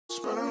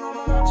Spinning on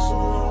an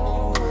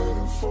axle,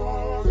 waiting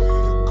for you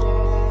to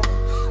go.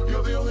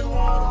 You're the only one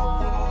I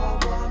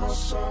want by my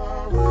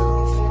side when I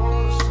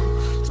fall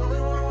asleep. Tell me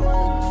what I'm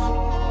waiting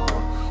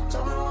for.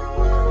 Tell me what I'm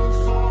waiting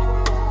for.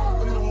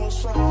 We know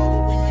it's all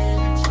what we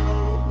need to.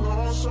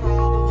 Know it's all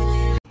what we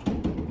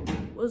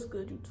need. What's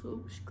good,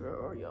 YouTube? It's your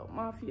girl Oreo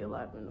Mafia,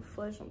 live in the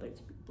flesh. I'm thanks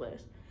to be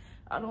blessed.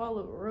 I know I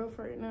look rough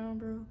right now,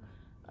 bro.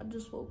 I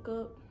just woke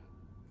up,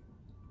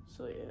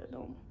 so yeah,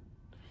 don't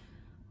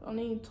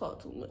even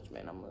talk too much,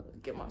 man. I'm gonna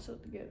get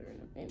myself together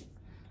in a minute.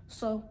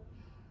 So,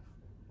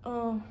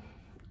 I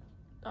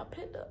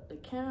picked up the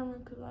camera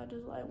because I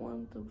just like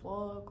wanted to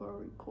vlog or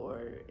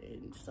record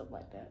and stuff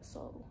like that.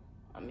 So,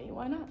 I mean,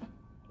 why not?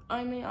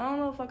 I mean, I don't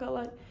know if I got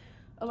like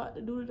a lot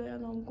to do today. I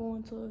know I'm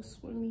going to a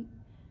swim meet,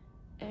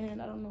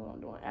 and I don't know what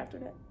I'm doing after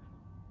that.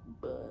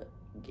 But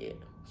yeah,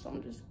 so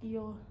I'm just give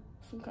y'all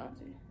some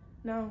content.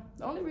 Now,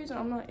 the only reason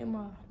I'm not in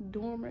my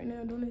dorm right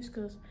now doing this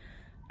because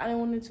I didn't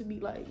want it to be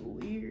like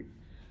weird,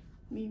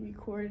 me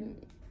recording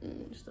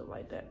and stuff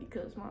like that,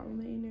 because my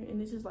roommate in there, and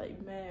this is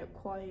like mad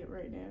quiet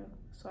right now.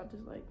 So I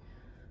just like,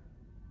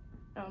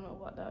 I don't know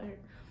about that here.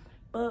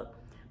 But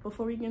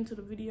before we get into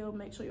the video,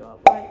 make sure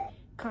y'all like,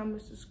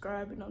 comment,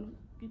 subscribe, and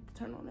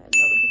turn on that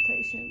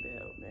notification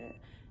bell, man.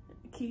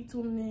 Keep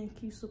tuning in,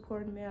 keep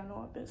supporting me. I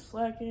know I've been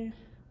slacking,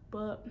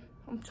 but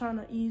I'm trying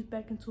to ease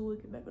back into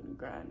it, get back on the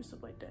grind and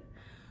stuff like that.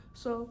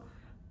 So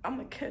I'm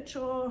gonna catch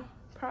y'all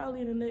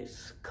probably in the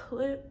next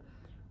clip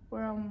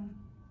where I'm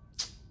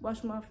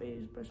washing my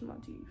face, brushing my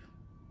teeth,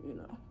 you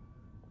know.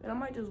 And I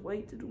might just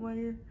wait to do my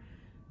hair,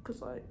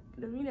 cause like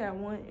the meeting at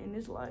 1 and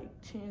it's like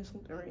 10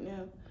 something right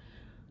now.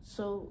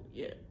 So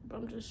yeah, but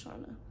I'm just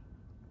trying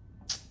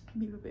to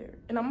be prepared.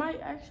 And I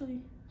might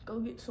actually go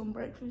get some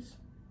breakfast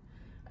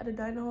at the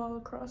dining hall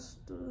across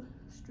the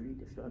street,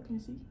 if y'all can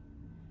see.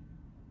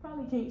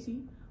 Probably can't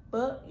see,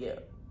 but yeah,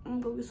 I'm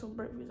gonna go get some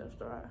breakfast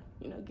after I,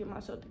 you know, get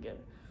myself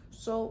together.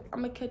 So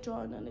I'm gonna catch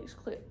y'all in the next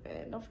clip,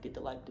 and don't forget to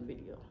like the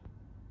video.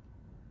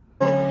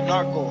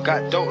 Narco,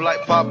 got dope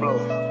like Pablo.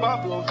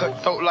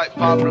 Cut dope like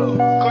Pablo.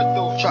 Cut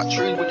dope, chop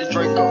trees with the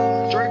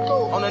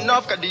Draco. On the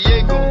north got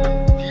Diego.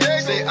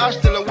 Say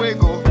hasta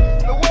luego.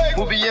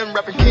 We'll be in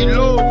rapping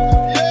kilo.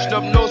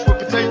 Snub nose with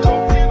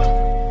potato.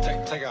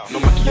 Take out. No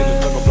monkey in the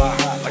jungle, fly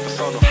high like a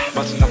sauna.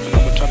 Bouncing up and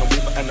I'm trying to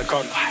weave my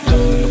anaconda.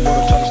 Jumping in the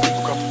water, trying to sleep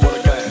across the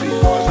water. Got see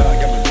cars out,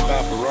 got me moving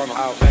out for Ronald.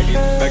 Out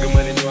bag of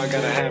money, know I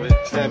gotta have it.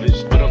 Savage,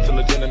 but I'm still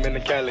a gentleman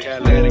in Cali.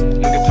 Athletic,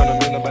 nigga turn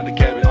them in about the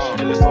cabbage.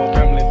 Kill his whole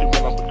family, do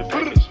run up with the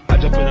package. I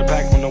jump in the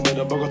pack on the way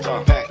to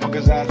Bogota. Fuck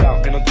his eyes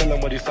out, and I'm telling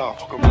what he saw.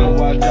 I'ma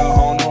watch out, I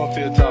don't know if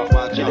he'll talk.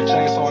 Get a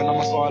chainsaw and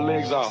I'ma saw our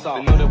legs off.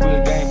 They know that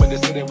we're a gang, but they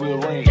say that we'll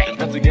ring.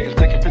 Investigating,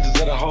 taking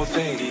pictures of the whole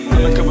team.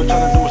 Undercover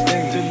trying to do his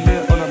thing. 10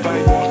 mil on the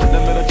bank, won't stick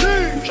them in a G.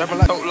 Trapping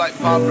like dope like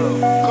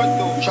Pablo. Cut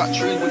through, chop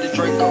trees with the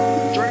Draco.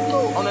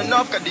 On the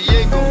north got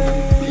Diego.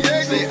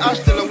 Say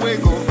hasta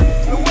luego.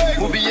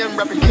 We'll be in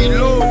rapping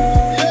kilo.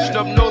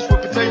 Snub nose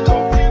with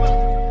potato.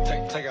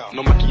 Take out.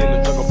 No monkey in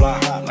the jungle, fly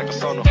high like a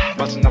sauna.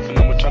 Bouncing up and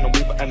I'm trying to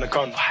weave my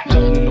anaconda.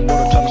 Jumping in the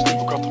water, trying to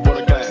sleep across the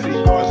water. Got see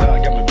cars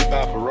out, got me beat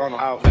by for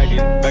Ronald. Out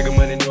bag of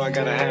money, know I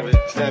gotta have it.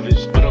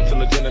 Savage, but I'm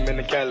still a gentleman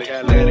in Cali.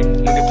 Athletic,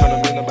 nigga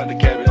turn them in about the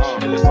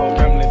cabbage. Kill his whole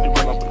family, do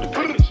run up with the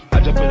package.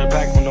 I jump in the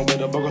pack on the way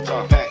to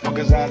Bogota. Fuck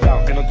his eyes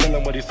out, and I'm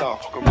telling what he saw.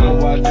 I'ma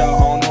watch out, I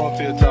don't know if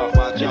he'll talk.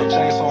 Get a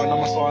chainsaw and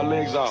I'ma saw our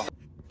legs off.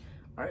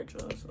 Alright,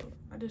 y'all, so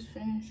I just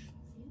finished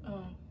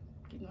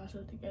getting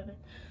myself together.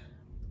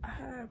 I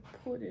had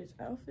pulled this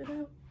outfit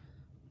out,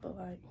 but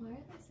like,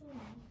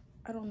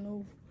 I don't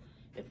know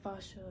if I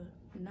should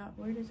not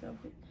wear this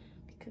outfit,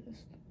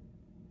 because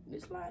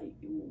it's like,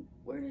 you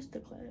wear this to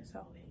class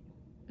outfit,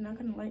 and I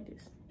kind of like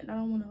this, and I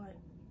don't want to like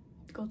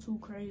go too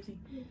crazy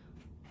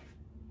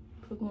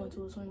for going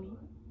to a swim meet,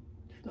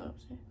 you know what I'm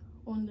saying?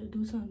 I wanted to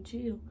do something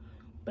chill,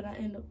 but I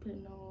end up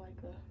putting on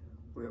like a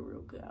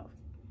real good outfit.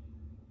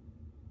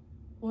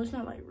 Well, it's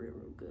not like real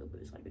good, but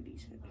it's like a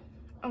decent.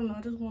 I don't know,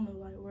 I just want to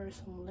like wear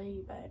some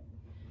laid back.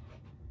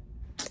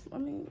 I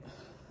mean,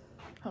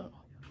 hold on.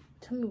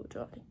 Tell me what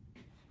y'all think.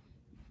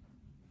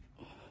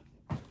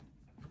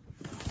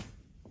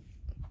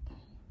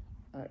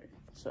 Alright,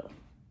 so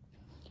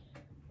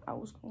I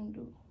was gonna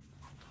do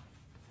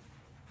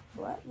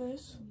black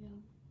vest.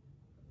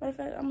 Matter of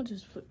fact, I'm gonna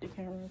just flip the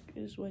camera.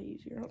 It's way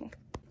easier. Hold on.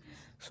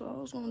 So I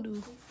was gonna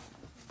do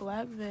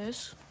black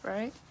vest,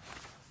 right?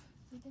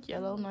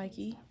 Yellow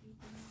Nike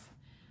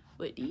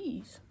with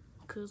these,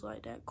 cause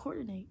like that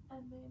coordinate.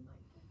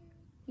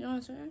 You know what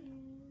I'm saying?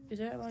 Is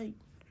that like,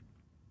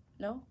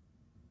 no?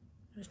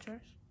 That's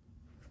trash?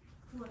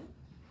 What?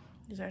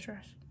 Is that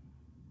trash?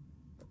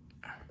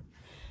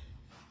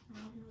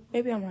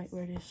 Maybe I might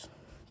wear this,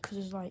 cause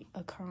it's like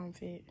a calm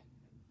fit,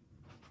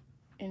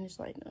 and it's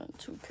like nothing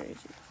too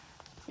crazy,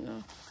 you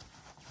know?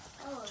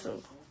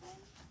 So,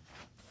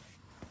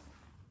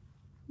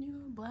 you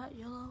know, black,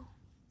 yellow,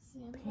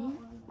 pink,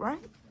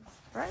 right?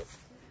 Right?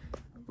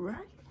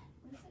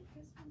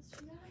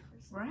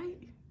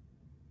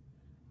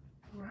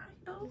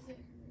 Though?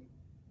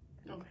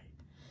 Okay.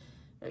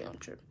 Maybe I'm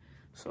tripping.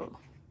 So,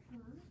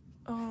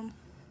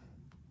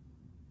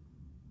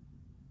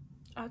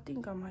 I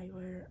think I might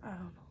wear it. I don't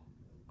know.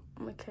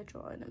 I'm gonna catch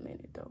y'all in a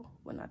minute though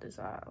when I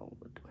decide on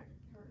what to wear.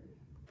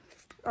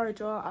 All right,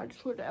 y'all. I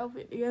just put the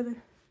outfit together.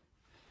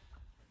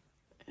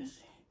 Let's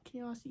see. Can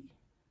y'all see?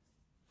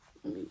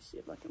 Let me see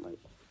if I can like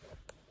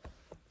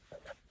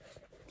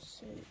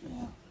set it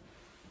now.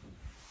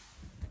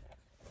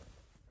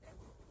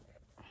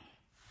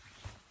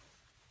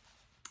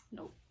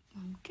 Nope.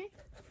 Okay.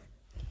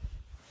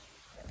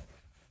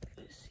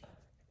 Let's see.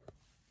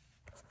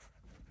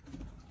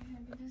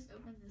 You just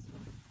open this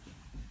one.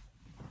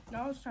 No,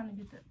 I was trying to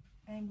get the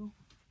angle.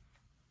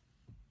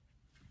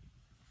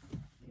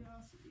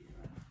 Y'all see it,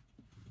 right?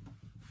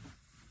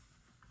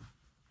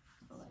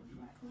 So like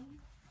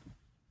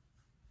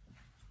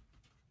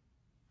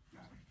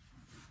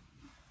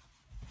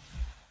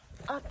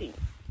that. I think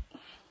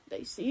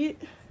they see it.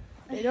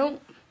 They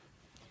don't.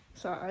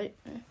 It's alright.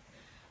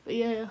 But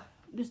yeah,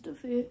 this the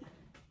fit.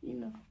 You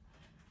know,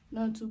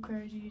 nothing too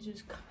crazy.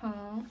 Just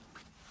calm.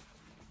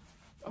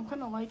 I'm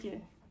kind of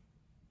liking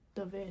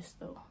the vest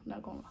though.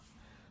 Not gonna lie.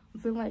 I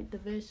feel like the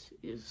vest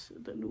is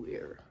the new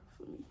era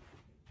for me.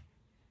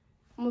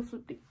 I'm gonna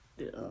flip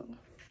the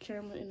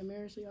camera in the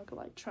mirror so y'all can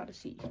like try to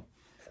see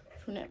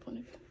from that point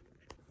of view.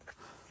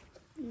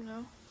 You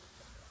know,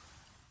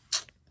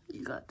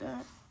 you got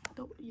that.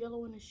 The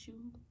yellow in the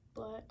shoe,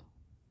 black,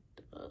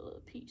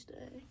 the peach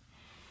tag,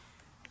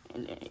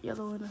 and then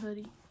yellow in the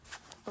hoodie,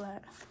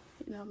 black.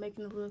 You know,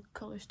 making the little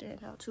color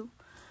stand out too.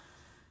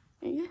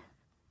 And yeah.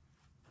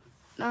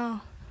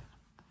 Now,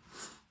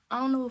 I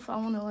don't know if I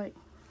want to like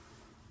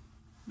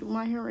do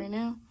my hair right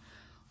now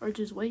or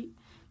just wait,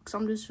 because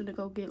I'm just gonna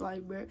go get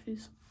like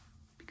breakfast,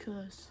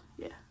 because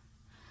yeah,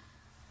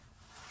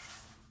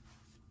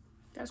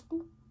 that's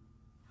cool.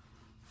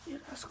 Yeah,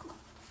 that's cool.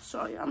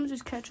 So yeah, I'm gonna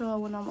just catch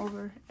y'all when I'm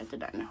over at the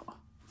dining hall.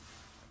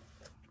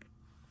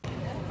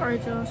 All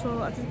right, y'all,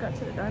 so I just got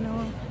to the dining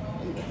hall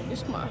and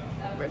it's my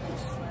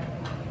breakfast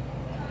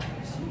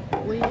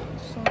with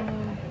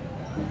some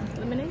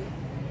lemonade.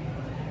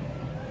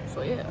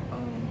 So yeah,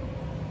 I'm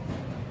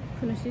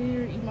gonna sit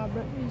here, eat my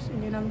breakfast,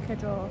 and then I'm gonna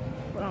catch y'all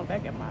when I'm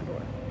back at my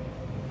door.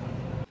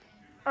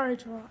 All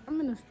right, y'all, I'm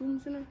in the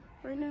student center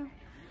right now,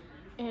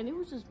 and it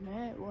was just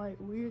mad like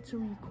weird to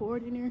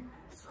record in here.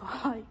 So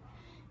I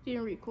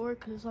didn't record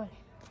because like,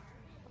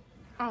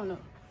 I don't know,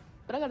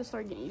 but I gotta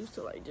start getting used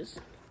to like just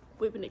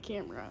whipping the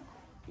camera out.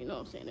 You know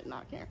what I'm saying? And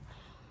not camera.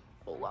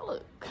 Oh, I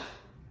look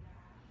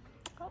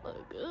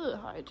good.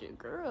 Hide your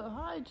girl.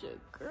 Hide your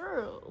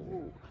girl.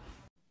 Ooh.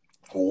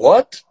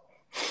 What?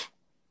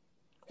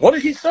 What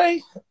did he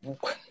say?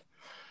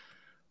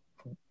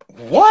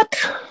 What?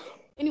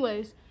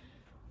 Anyways,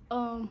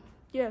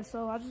 yeah,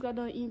 so I just got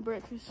done eating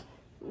breakfast.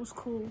 It was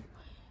cool.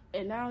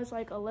 And now it's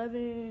like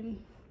 11,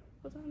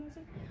 what time did I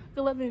say?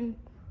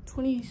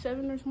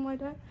 11:27 or something like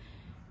that.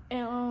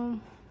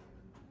 And,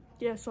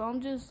 yeah, so I'm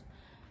just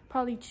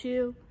probably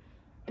chill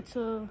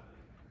until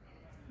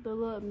the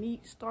little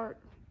meet start.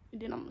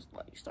 And then I'm just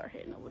like start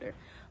heading over there.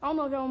 I don't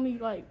know if y'all want me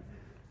like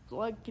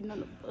getting on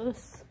the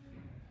bus.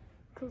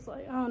 Cause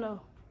like, I don't know.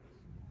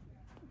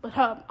 But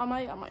I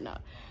might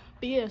not.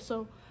 But yeah,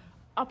 so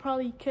I'll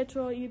probably catch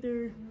y'all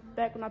either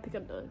back when I pick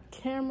up the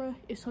camera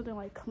if something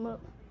like come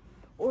up,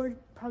 or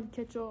probably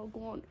catch y'all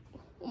going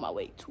on my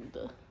way to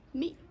the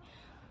meet.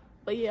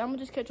 But yeah, I'm gonna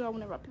just catch y'all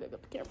whenever I pick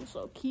up the camera.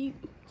 So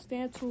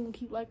stay tuned,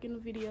 keep liking the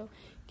video,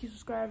 keep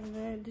subscribing,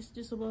 man. This is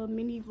just a little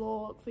mini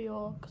vlog for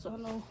y'all, cause I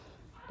know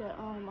that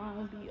I'm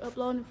gonna be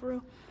uploading for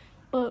real.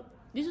 But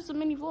this is a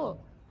mini vlog,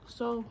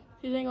 so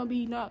it ain't gonna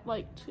be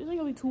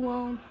too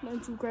long,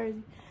 nothing too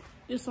crazy.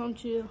 Just some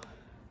chill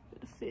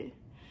with the fit.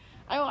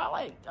 I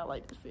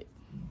like this fit.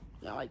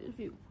 I like this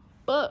view.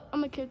 But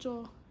I'm gonna catch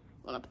y'all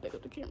when I pick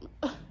up the camera.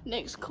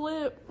 Next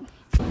clip.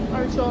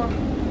 Alright, y'all.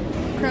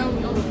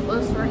 Currently on the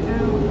bus right now.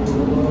 You know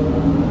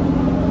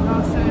what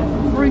I'm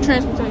saying? Free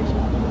transportation.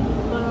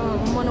 But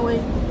I'm on the way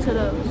to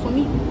the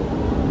meet.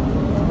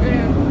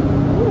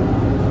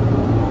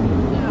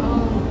 And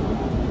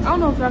I don't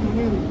know if y'all can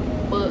hear me,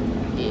 but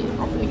yeah,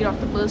 I'm gonna get off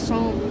the bus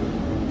soon.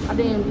 I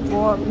didn't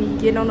vlog me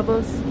getting on the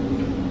bus,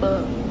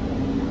 but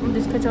I'm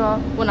just catch y'all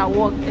when I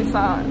walk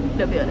inside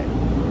the building.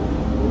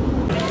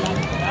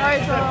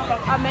 Alright, so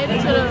I made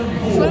it to the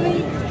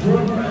swimming,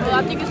 but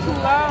I think it's too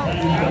loud.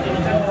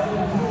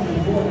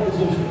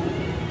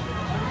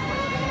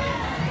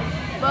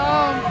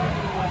 But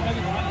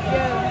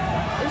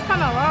yeah, it's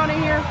kind of loud in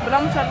here, but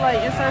I'm gonna try to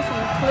like insert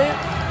some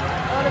clips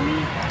out of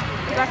me,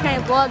 cause I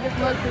can't vlog as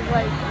much as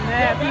like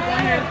mad people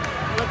in here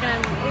looking at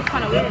me. It's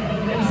kind of weird,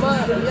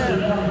 but yeah.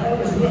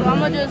 So I'm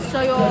gonna just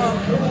show you all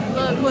a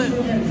little clip.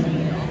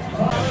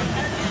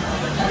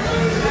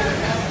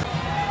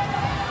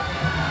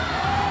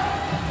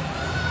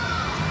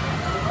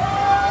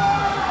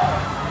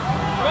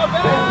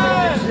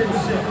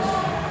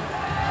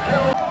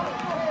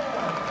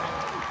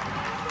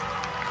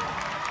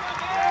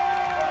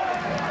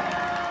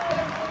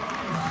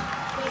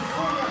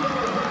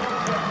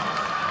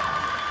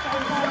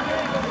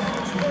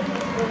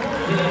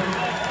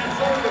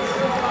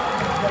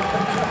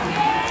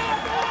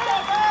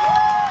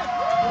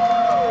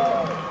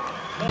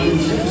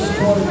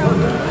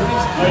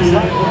 go,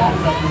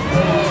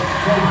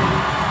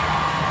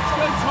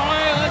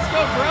 Tony. Let's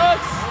go,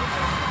 Brooks.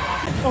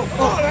 Go,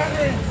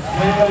 Caleb.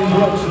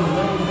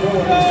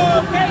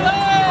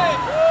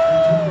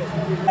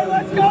 Hey,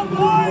 let's go,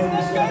 boys.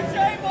 Let's go,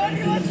 Jay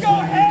Money. Let's go,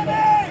 Heavy.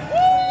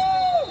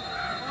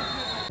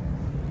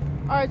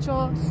 All right,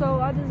 y'all. So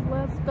I just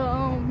left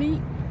the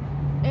meet,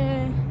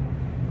 and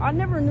I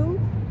never knew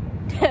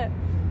that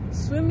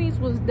swim meets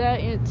was that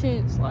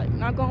intense. Like,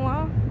 not gonna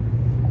lie,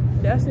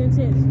 that's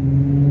intense.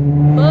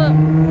 But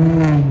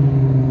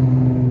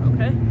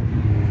okay,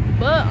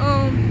 but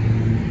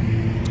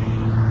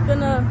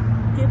finna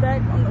get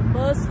back on the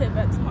bus, head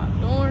back to my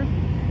dorm.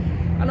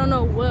 I don't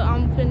know what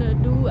I'm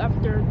finna do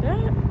after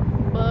that,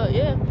 but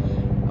yeah,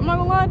 I'm not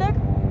gonna lie, that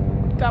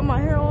got my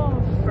hair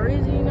all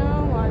frizzy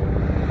now, like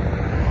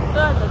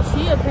like a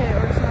chia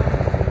pet or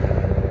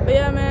something. But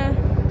yeah, man,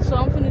 so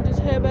I'm finna just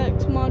head back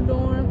to my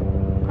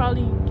dorm,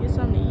 probably get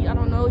something to eat. I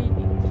don't know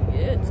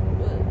yet,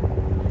 but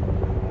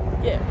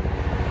yeah.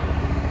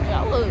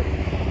 Yeah, look.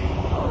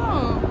 Hold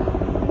on.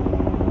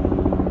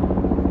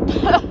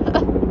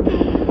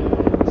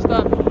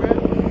 Stop it, bro.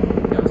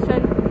 That was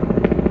steady.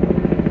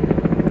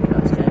 That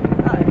was steady.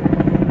 Alright.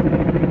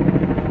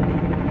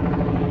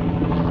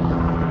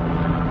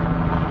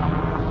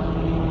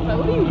 Like,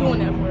 what are you doing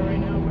that for right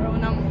now, bro?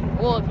 And I'm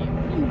vlogging.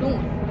 What are you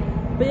doing?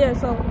 But yeah,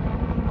 so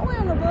I went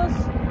on the bus.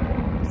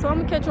 So I'm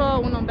gonna catch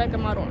y'all when I'm back at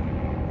my dorm.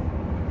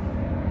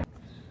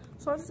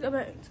 So I just got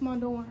back to my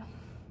dorm.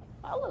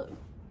 Oh, look.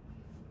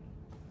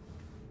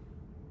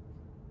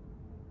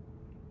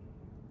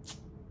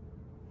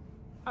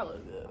 I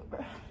look good,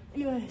 bro.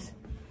 Anyways,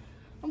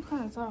 I'm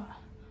kind of tired,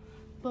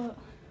 but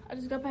I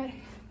just got back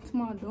to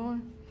my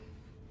dorm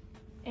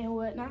and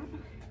whatnot.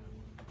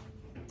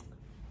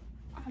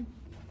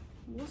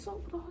 What's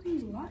up with all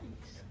these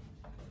lights?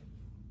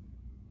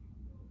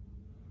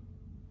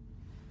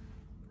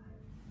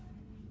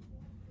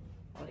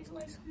 All these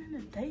lights are in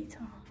the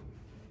daytime.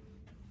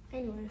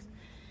 Anyways,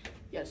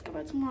 yeah, just got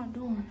back to my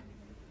dorm,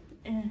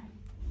 and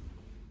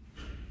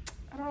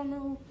I don't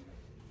know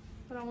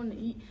what I want to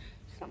eat.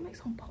 Should I make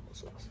some bubble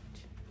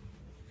sausage?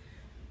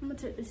 I'm gonna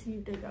check to see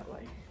if they got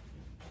like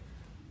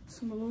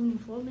some aluminum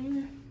foil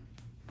in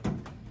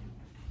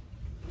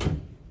there.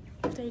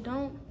 If they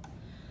don't,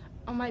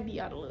 I might be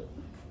out of luck.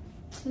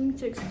 Let me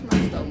check since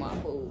I stole my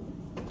food.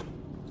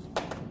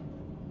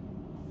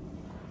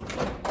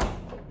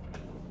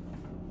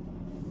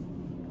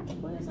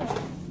 What is that?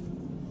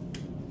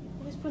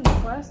 Just putting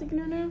plastic in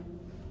there now?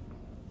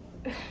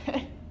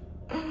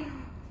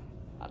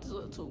 I just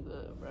look too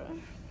good, bro.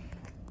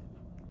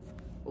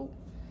 Oh,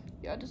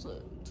 yeah, I just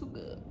look too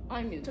good.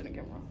 I didn't mean to turn the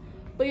camera on.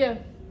 But yeah,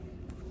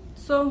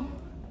 so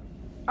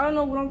I don't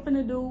know what I'm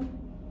finna do,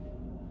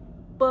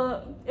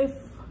 but if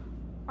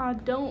I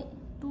don't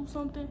do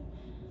something,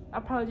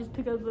 I'll probably just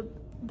pick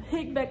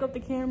back up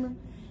the camera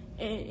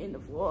and in the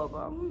vlog.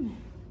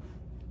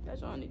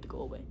 That's why I need to go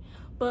away.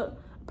 But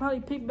I'll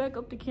probably pick back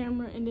up the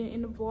camera and then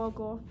in the vlog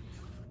off.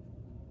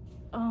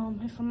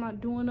 If I'm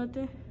not doing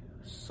nothing.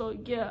 So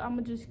yeah,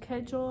 I'ma just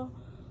catch y'all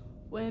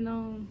when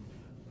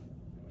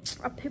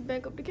I pick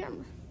back up the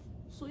camera.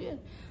 So yeah,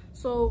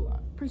 so I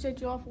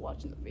appreciate y'all for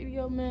watching the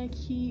video, man.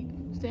 Keep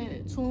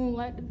staying tuned,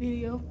 like the video,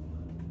 you know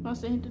what I'm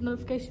saying, hit the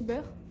notification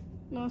bell,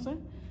 you know what I'm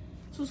saying,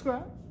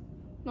 subscribe,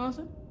 you know what I'm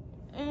saying,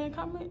 and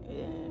comment,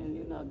 and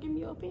you know, give me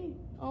your opinion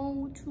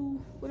on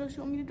what else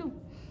you want me to do.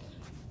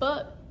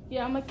 But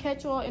yeah, I'm gonna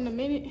catch y'all in a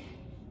minute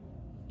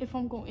if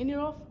I'm gonna end it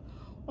off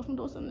or if I'm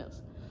doing something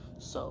else.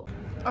 So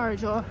all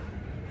right, y'all,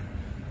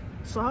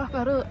 so I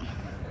got up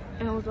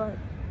and I was like,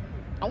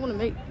 I want to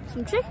make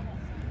some chicken,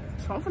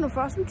 so I'm finna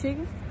fry some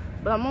chicken.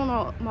 But I'm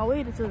on my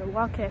way to the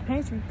Wildcat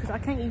Pantry because I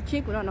can't eat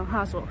chicken without no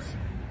hot sauce.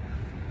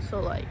 So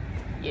like,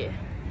 yeah.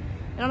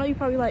 And I know you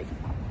probably like,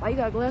 why you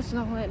got glasses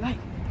on at night?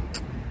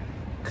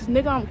 Cause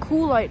nigga, I'm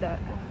cool like that.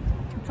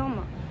 What you talking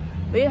about?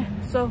 But yeah,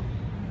 so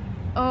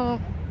I'm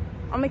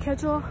gonna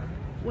catch y'all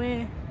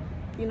when,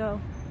 you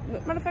know.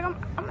 Matter of fact,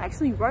 I'm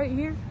actually right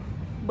here,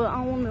 but I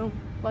don't want to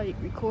like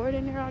record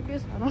in there, I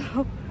guess. I don't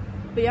know.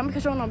 But yeah, I'm gonna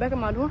catch y'all when I'm back at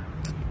my door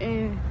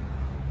and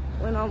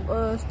when I'm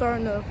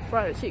starting to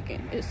fry the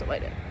chicken and stuff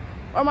like that.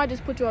 Or I might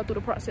just put y'all through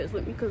the process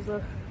with me because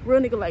a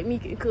real nigga like me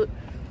can cook.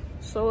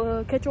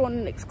 So catch y'all on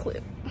the next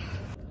clip.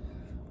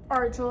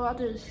 Alright, y'all, I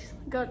just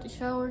got the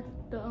shower.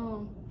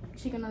 The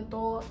chicken I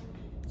thawed,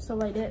 stuff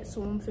like that.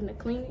 So I'm finna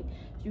clean it.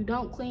 If you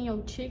don't clean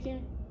your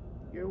chicken,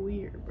 you're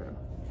weird, bro.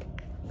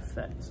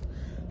 Facts.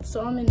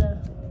 So I'm in the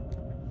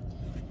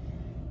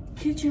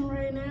kitchen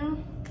right now.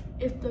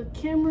 If the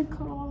camera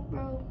cut off,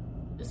 bro,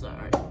 it's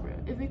alright, bro.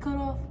 If it cut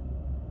off,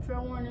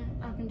 fair warning,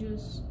 I can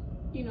just,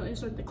 you know,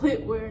 insert the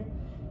clip where,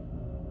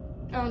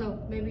 I don't know,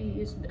 maybe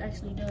it's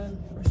actually done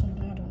or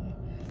something, I don't know.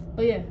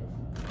 But yeah,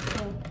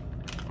 so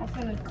I'm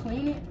finna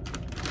clean it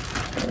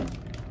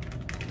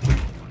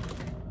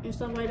and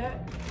stuff like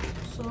that.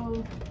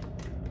 So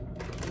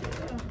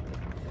yeah,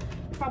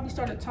 probably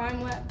start a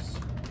time lapse,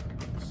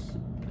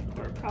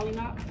 or probably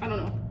not, I don't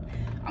know.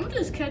 I'm gonna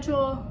just catch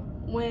y'all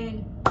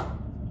when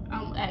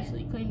I'm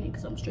actually cleaning it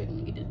because I'm straight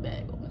gonna get this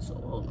bag open, so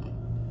hold on.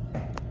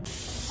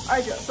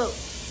 Alright, y'all. So,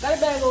 got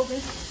a bag open.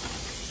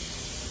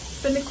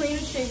 Finna clean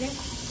the chicken,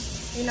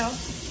 you know.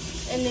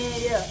 And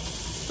then, yeah.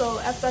 So,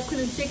 after I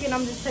clean the chicken,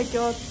 I'm just take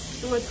y'all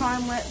through a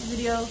time-lapse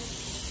video.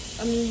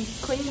 I mean,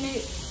 cleaning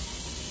it,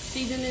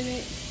 seasoning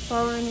it,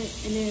 sauring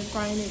it, and then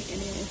frying it,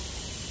 and then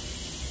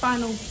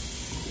final,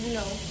 you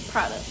know,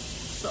 product.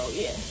 So,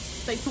 yeah.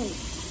 Stay tuned.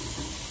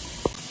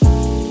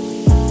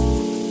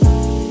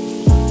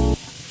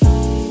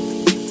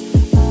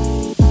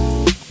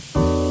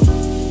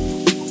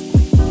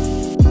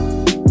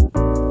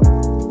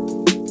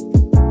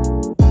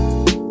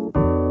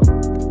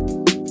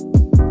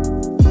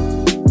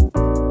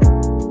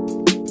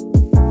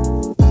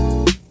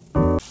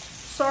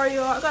 Sorry,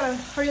 y'all. I gotta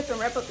hurry up and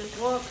wrap up this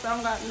vlog because I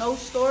don't got no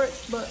storage.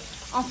 But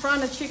I'm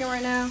frying the chicken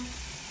right now.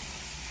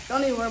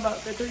 Don't even worry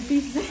about the 3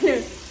 pieces in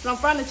there. But I'm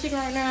frying the chicken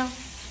right now.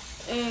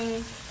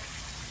 And,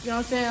 you know what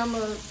I'm saying? I'm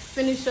gonna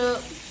finish up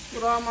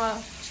with all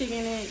my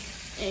chicken and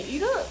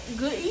eat up.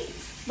 Good eat.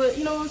 But,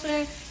 you know what I'm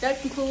saying?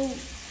 That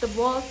concludes the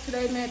vlog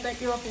today, man.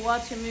 Thank you all for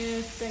watching,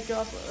 man. Thank you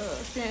all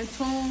for staying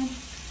tuned.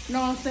 You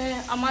know what I'm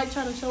saying? I might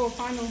try to show a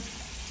final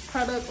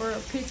product or a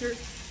picture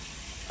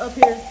up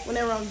here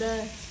whenever I'm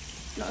done.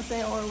 You know what I'm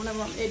saying? Or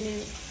whenever I'm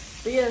editing it.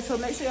 But yeah, so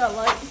make sure y'all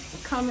like,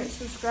 comment,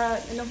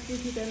 subscribe, and don't forget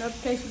to hit that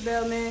notification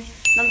bell, man.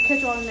 And I'm gonna catch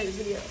y'all in the next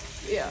video.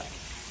 Yeah.